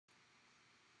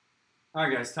All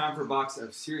right, guys, time for a box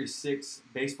of Series 6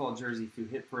 baseball jersey through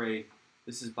Hit Parade.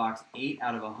 This is box 8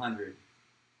 out of 100.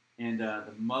 And the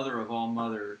mother of all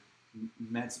mother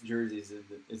Mets jerseys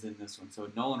is in this one. So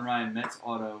Nolan Ryan Mets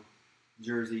auto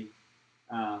jersey.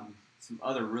 Some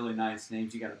other really nice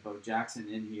names. You got a Bo Jackson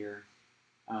in here.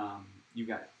 You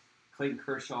got Clayton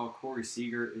Kershaw, Corey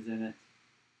Seager is in it.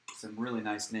 Some really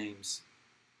nice names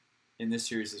in this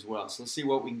series as well. So let's see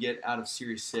what we can get out of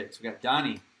Series 6. We got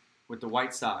Donnie with the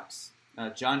White Sox.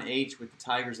 John H. with the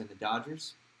Tigers and the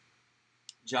Dodgers.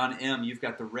 John M. You've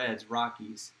got the Reds,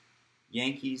 Rockies,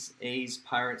 Yankees, A's,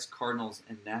 Pirates, Cardinals,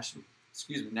 and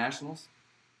Nationals.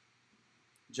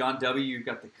 John W. You've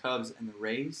got the Cubs and the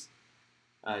Rays.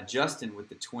 Justin with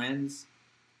the Twins.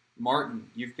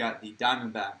 Martin, you've got the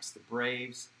Diamondbacks, the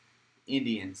Braves,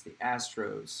 Indians, the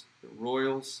Astros, the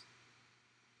Royals,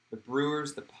 the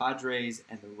Brewers, the Padres,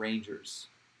 and the Rangers.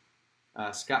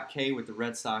 Scott K. with the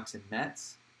Red Sox and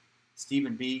Mets.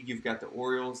 Stephen B., you've got the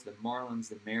Orioles, the Marlins,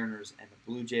 the Mariners, and the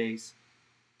Blue Jays.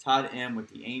 Todd M. with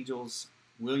the Angels.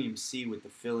 William C. with the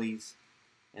Phillies.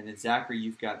 And then Zachary,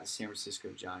 you've got the San Francisco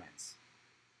Giants.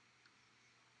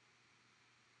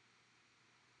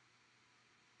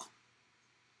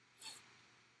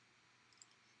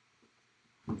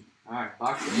 All right,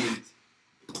 box 8.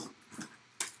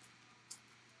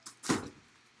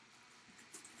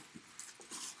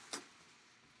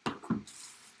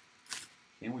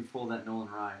 Can we pull that Nolan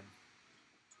Ryan?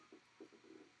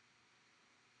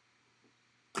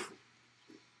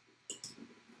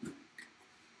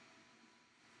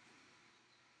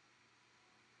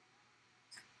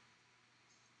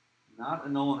 Not a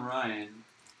Nolan Ryan.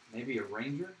 Maybe a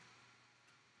Ranger?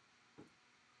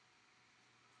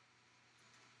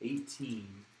 18.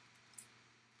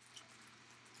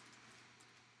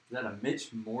 Is that a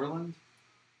Mitch Moreland?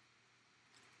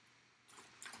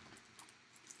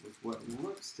 With what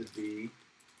looks to be,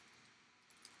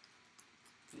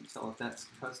 can't tell if that's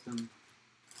custom.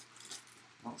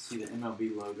 I don't see the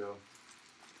MLB logo.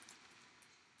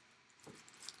 I'm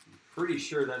pretty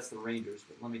sure that's the Rangers,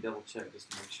 but let me double check just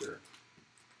to make sure.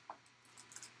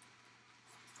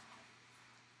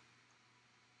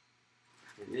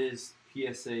 It is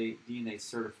PSA DNA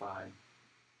certified.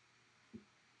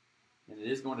 And it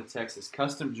is going to Texas.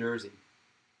 Custom jersey.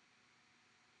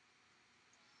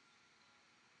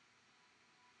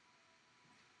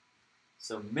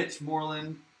 So Mitch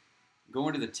Moreland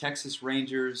going to the Texas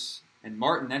Rangers. And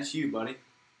Martin, that's you, buddy.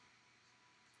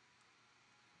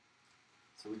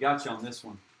 So we got you on this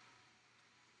one.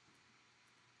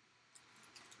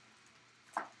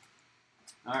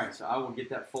 All right, so I will get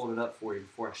that folded up for you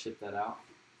before I ship that out.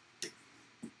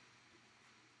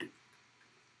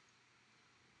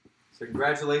 So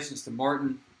congratulations to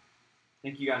Martin.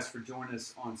 Thank you guys for joining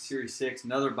us on Series 6.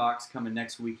 Another box coming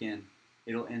next weekend.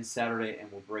 It'll end Saturday,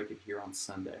 and we'll break it here on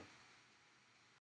Sunday.